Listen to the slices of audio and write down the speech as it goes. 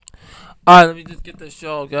Alright, let me just get the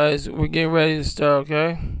show, guys. We're getting ready to start,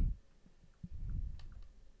 okay?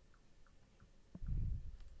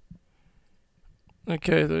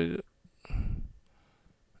 Okay,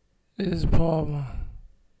 this is Paul.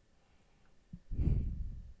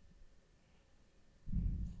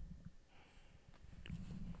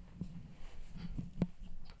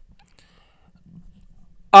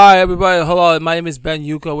 Alright, everybody, hello. My name is Ben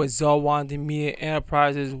Yuko with Zolwandi Media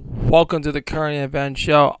Enterprises. Welcome to the Current Event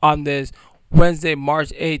Show on this Wednesday,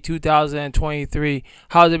 March 8th, 2023.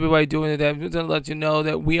 How's everybody doing today? I'm just going to let you know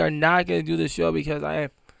that we are not going to do the show because I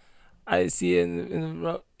see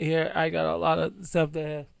here I got a lot of stuff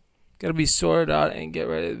that got to be sorted out and get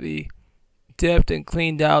ready to be dipped and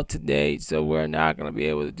cleaned out today, so we're not going to be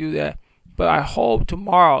able to do that. But I hope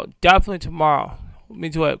tomorrow, definitely tomorrow, me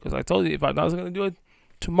do it because I told you if I was going to do it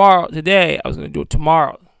today, I was going to do it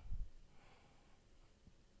tomorrow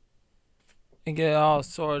and get it all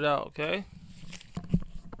sorted out. Okay,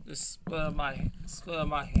 just split my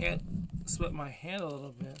hand a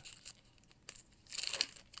little bit.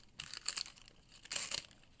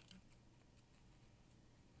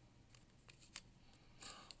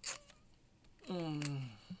 Mm.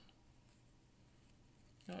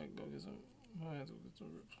 Gotta go get some. I have to get some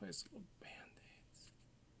replaceable band-aids.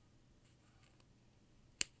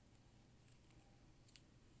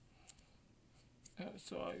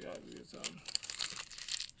 So I gotta get some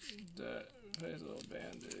that replaceable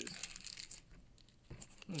band-aids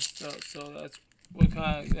and stuff. So that's what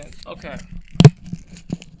kind of thing. Okay.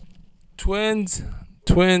 Twins.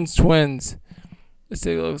 Let's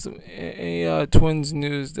take a look at some any Twins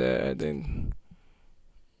news that I think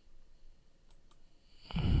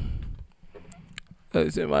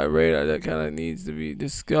that's in my radar that kind of needs to be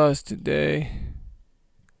discussed today.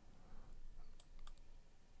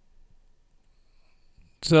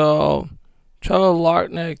 So, Trevor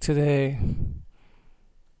Larknecht today, and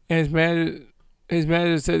his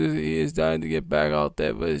manager said that he is dying to get back out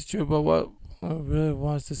there, but it's true. But what really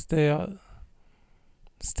wants to stay out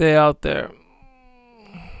there.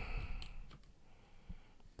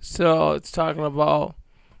 So it's talking about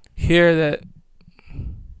here that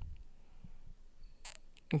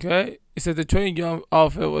okay. It said the training young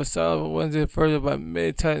outfit was set up on Wednesday, further by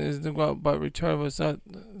Mid Titans, but return was not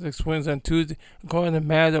six wins on Tuesday, according to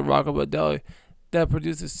manager Rocco Baldelli. That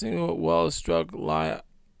produced a single well-struck line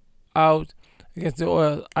out against the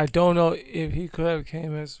Oilers. I don't know if he could have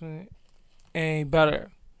came any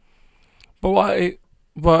better, but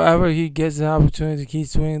whatever he gets an opportunity to keep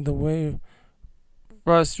swinging the way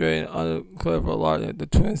frustrating under Clifford Larkin, the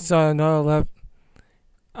Twins signed another left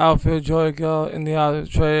outfield Joey Gill in the other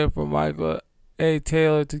trade for Michael A.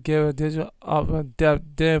 Taylor to give additional offensive depth.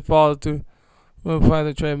 Didn't follow through when playing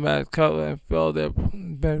the trade Max Cutler and filled their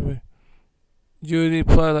bench with Judy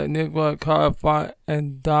played like Nick White, Carl Font,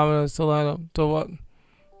 and Dominic Solano. So what?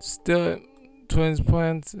 Still, Twins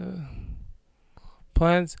plans.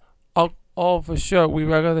 Oh, for sure. We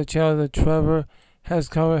recognize the challenge that Trevor has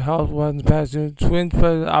come with health in the past year. Twins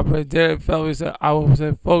president operator Derek Felby said, "I will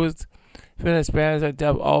say focused fitness Spanish at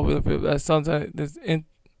depth all over the field. That's sometimes that's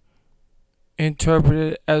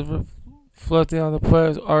interpreted as reflecting on the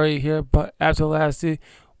players already here, but after last season,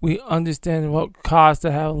 we understand what costs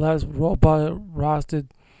to have less robot rostered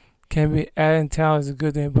can be. Adding talent is a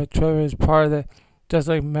good thing, but Trevor is part of that, just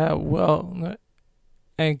like Matt Well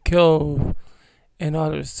and Kill and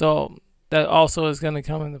others. So that also is going to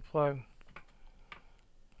come into play.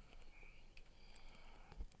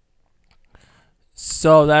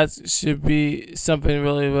 So that should be something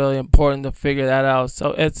really, really important to figure that out.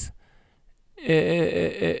 So it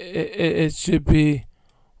should be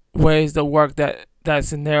ways to work that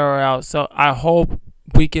scenario out. So I hope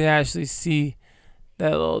we can actually see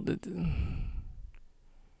that little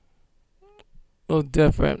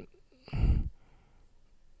different.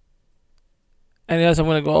 And yes, I'm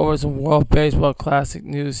gonna go over some World Baseball Classic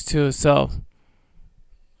news too. So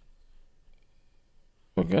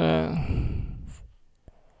we're gonna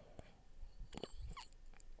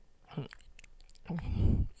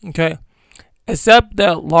okay. Except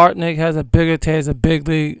that Lartnick has a bigger taste of big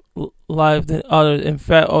league life than others. In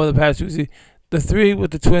fact, over the past 2 seasons, the three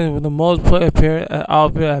with the Twins with the most play appearance at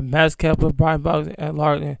outfield are Max Kepler, Brian Box, and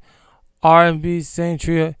Lartnick. R&B St.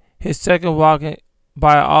 Trio, his second walking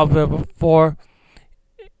by an outfield for four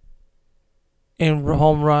in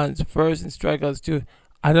home runs, first in strikeouts too.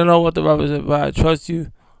 I don't know what the rubbers are, but I trust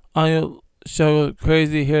you on your show.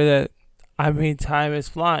 Crazy to hear that. I mean, time is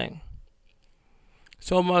flying.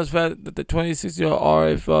 So much that the 26-year-old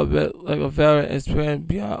already felt a bit like a veteran experience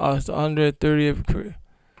beyond us 130th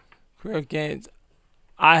career games.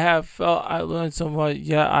 I have felt I learned so much.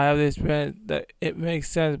 Yeah, I have the experience that it makes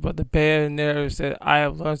sense, but the beta narrative said I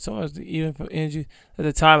have learned so much, even from injury. At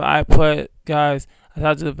the time I played, guys, I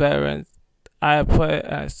talked to the veterans. I played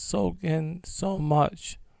and I soak in so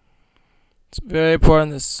much. It's very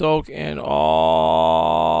important to soak in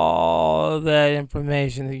all that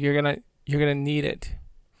information. You're gonna need it.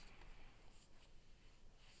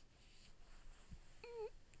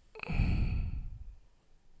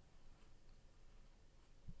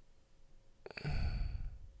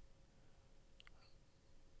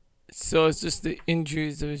 So it's just the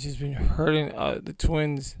injuries that have just been hurting the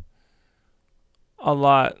Twins a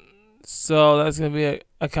lot. So that's gonna be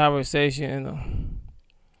a conversation.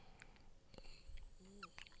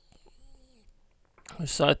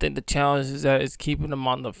 So I think the challenge is that it's keeping them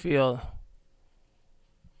on the field.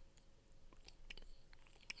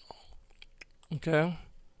 Okay.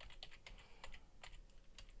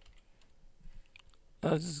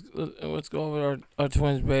 Let's go over our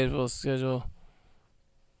Twins baseball schedule.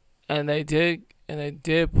 And they did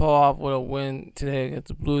pull off with a win today against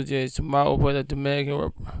the Blue Jays. Tomorrow we'll play the Dominican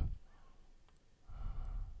Republic.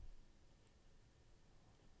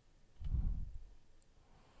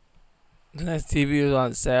 The next TV is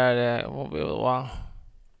on Saturday. I won't be able to watch.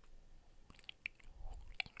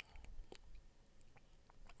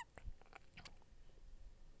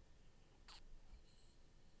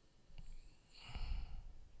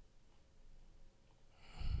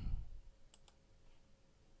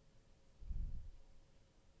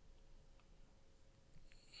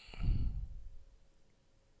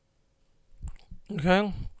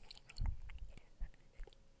 Okay.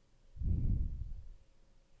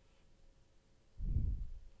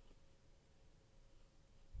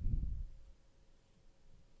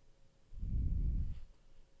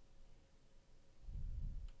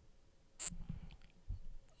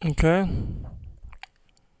 Okay.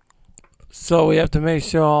 So we have to make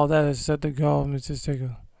sure all that is set to go. Let me just take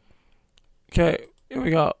a. Okay, here we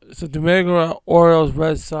go. So Dominican Orioles,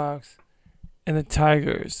 Red Sox, and the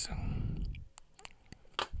Tigers.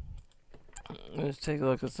 Let's take a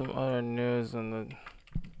look at some other news on the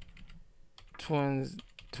Twins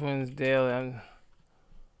Daily.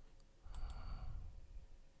 And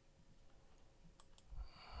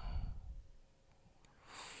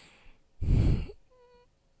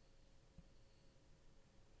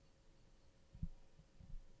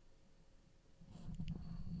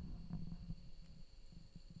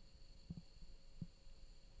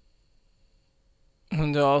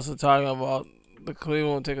they're also talking about the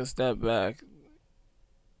Cleveland will take a step back.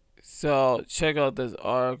 So check out this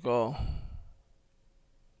article.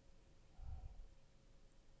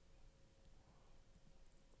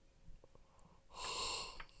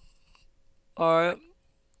 Alright.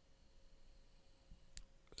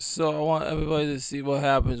 So I want everybody to see what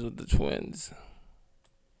happens with the Twins.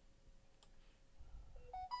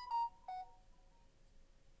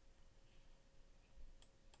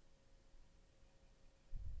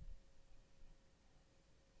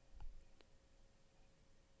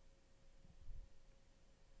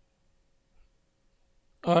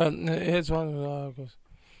 Alright, here's one of the articles.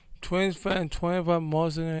 Twins fan 25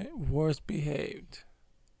 most worst behaved.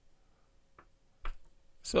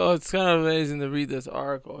 So it's kind of amazing to read this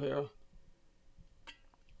article here.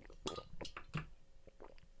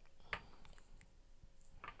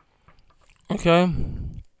 Okay.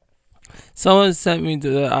 Someone sent me to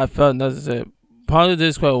that I felt necessary. Ponder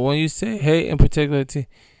this quote. When you say hate in particular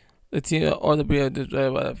the team or the behavior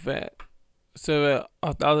displayed by the fan. So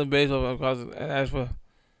 1,000 baseball across and asked for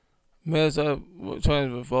Minnesota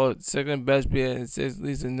Twins were voted second best behavior and sixth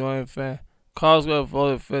least annoying fan. Cosgrove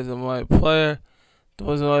voted fifth annoying player.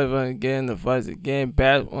 Those annoying fans get in the fights again.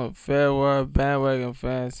 Bad on fair word. Bandwagon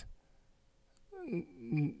fans.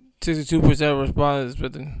 62% of respondents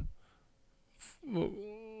expecting.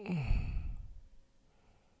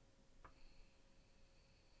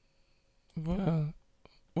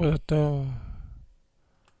 What the.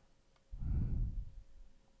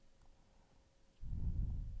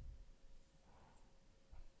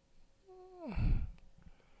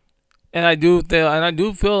 And I do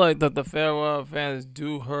feel like that the farewell fans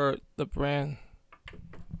do hurt the brand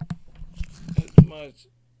as much.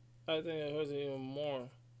 I think it hurts it even more.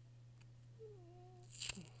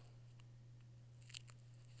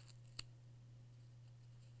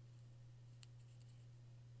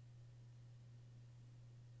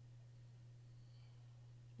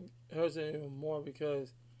 It hurts it even more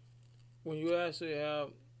because when you actually have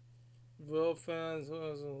real fans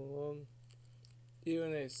who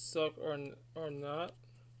even they suck or not,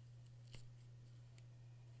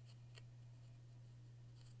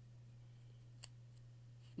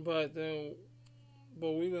 But then,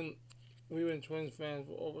 but we've been Twins fans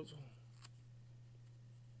for over.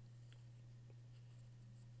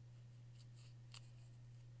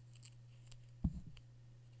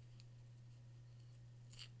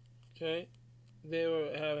 Okay, they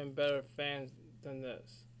were having better fans than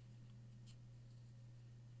this.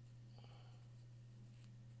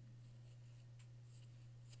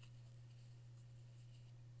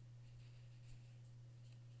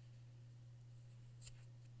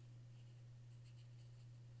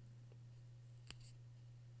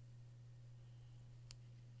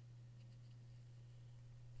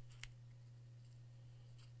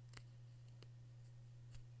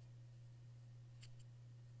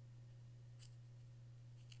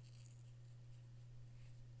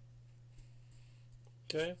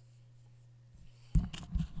 Okay,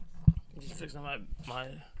 just fixing my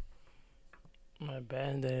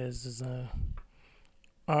band-aids.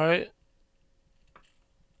 All right.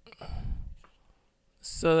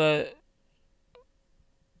 So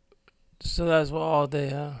that's what all day,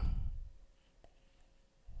 huh?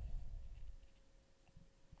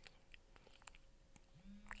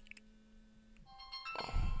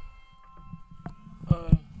 Uh,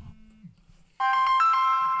 give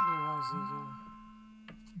me 1 second.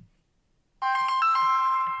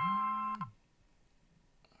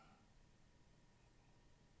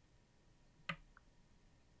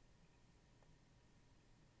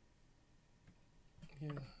 Yeah.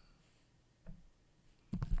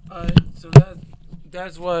 Alright, so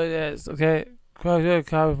that's what it is. Okay, correct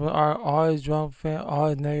copy from our always drunk fan,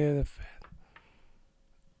 always negative fan.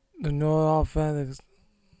 The know-it-all fan,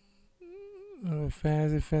 the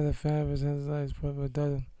fantasy fan, the fan presents life, but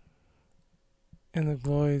doesn't. In the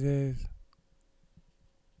glory days,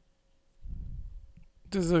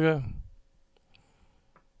 just okay.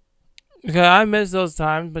 Okay, I miss those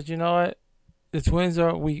times, but you know what? The Twins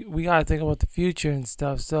are we gotta think about the future and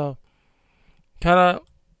stuff. So kind of.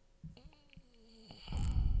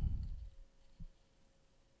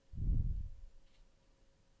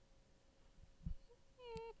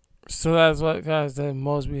 So that's what guys that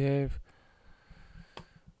most behave.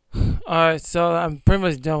 Alright, so I'm pretty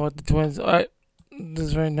much done with the Twins. Alright,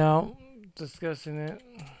 this right now, discussing it.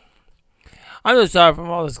 I'm just sorry from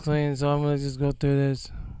all this clean, so I'm gonna just go through this.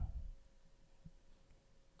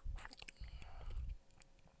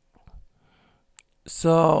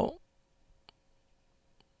 So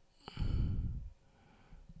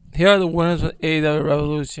here are the winners of AEW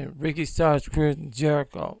Revolution: Ricky Starks, Chris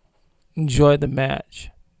Jericho. Enjoy the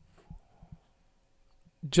match.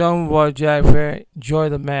 John Boy Jack Perry. Enjoy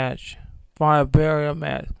the match. Final burial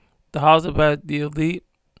match. The House of Bad, the Elite,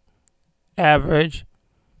 Average.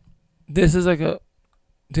 This is like a.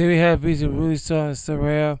 Then we have featured Rudy Star and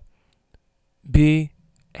Saraya B.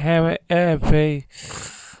 Hammer and Pay.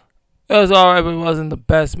 It was alright, but it wasn't the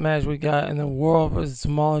best match we got in the world versus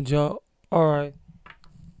Samoa Joe. Alright.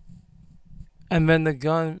 And then the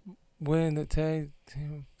Gun winning the tag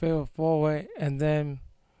team fatal 4-way. And then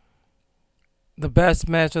the best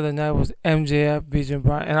match of the night was MJF beating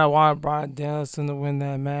Brian. And I wanted Brian Danielson to win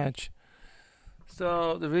that match.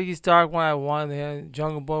 So the Ricky Stark one I wanted. The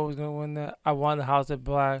Jungle Boy was going to win that. I wanted the House of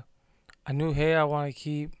Black. I knew Hey I want to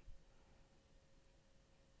keep.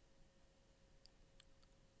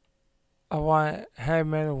 I wanted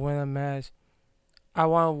Hangman to win a match. I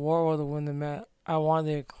wanted Warlord to win the match. I wanted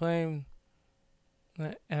the Acclaim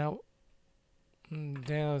and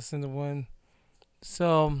Danielson to win.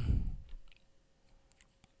 So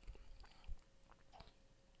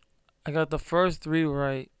I got the first three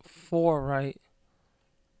right, four right.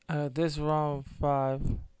 I got this wrong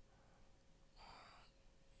 5,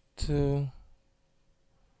 2.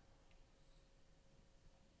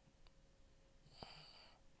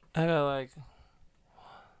 I got like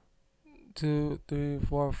 2, 3,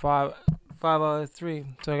 4, 5, 5 out of 3.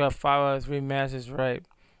 So I got 5 out of 3 matches right,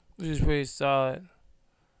 which is pretty solid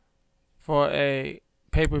for a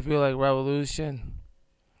pay per view like Revolution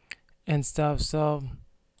and stuff. So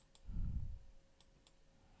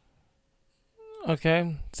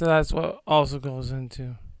okay, so that's what also goes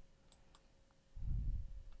into.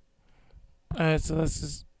 Alright, so let's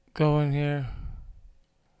just go in here.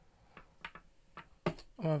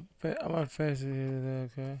 I'm gonna face it here today,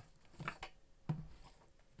 okay?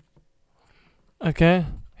 Okay,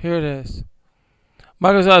 here it is.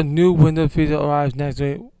 Microsoft's new Windows feature arrives next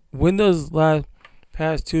week. Windows Live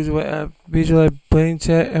past Tuesday will add features like Bling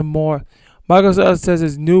Chat and more. Microsoft says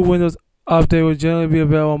its new Windows update will generally be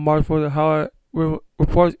available on March 4th. However,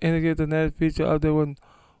 reports indicate the next feature update when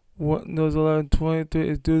Windows 11.23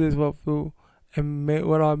 is due this month through and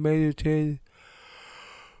without major changes.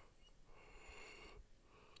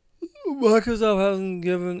 Microsoft hasn't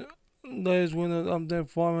given latest Windows update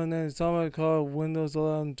format and somebody called Windows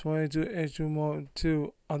 11 22 Entry Mode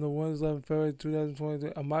 2 on the Windows 11 February 2023.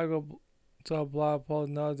 A Microsoft blog post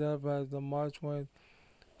now identifies the March 20th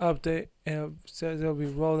update and says it will be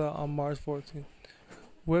rolled out on March 14th.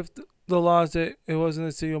 With the launch date, it wasn't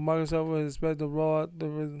a secret. Microsoft was expected to roll out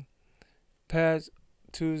the patch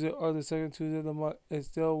Tuesday or the second Tuesday of the month. It's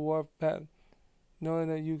still worth knowing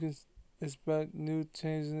that you can expect new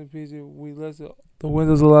changes in the PC. We listed the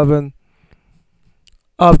Windows 11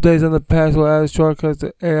 updates on the patch will add shortcuts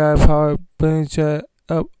to AI-powered Bing chat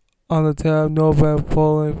up on the tab. Notepad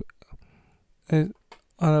full length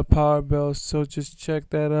on a power bill, so just check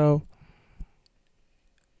that out.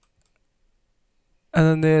 And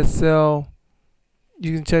then they sell.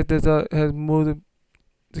 You can check this out. It has moved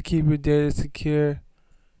to keep your data secure.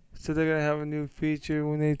 So they're gonna have a new feature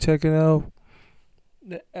when they check it out.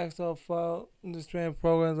 The Excel file understand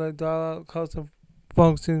programs like dial custom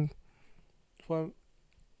functions from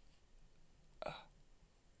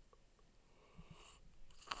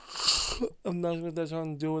I'm not sure what they're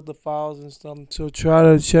trying to do with the files and stuff. So try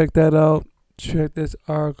to check that out. Check this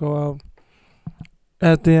article out.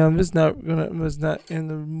 At the end, I'm just not in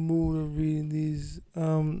the mood of reading these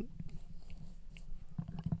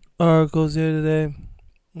articles here today.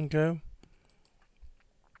 Okay.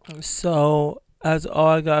 So that's all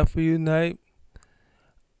I got for you tonight.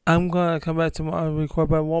 I'm gonna come back tomorrow and record,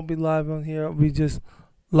 but I won't be live on here. I'll be just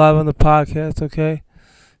live on the podcast, okay?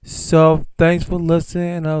 So thanks for listening,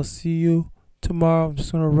 and I'll see you tomorrow. I'm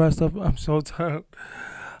just gonna rest up. I'm so tired.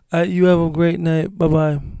 You have a great night. Bye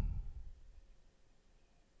bye.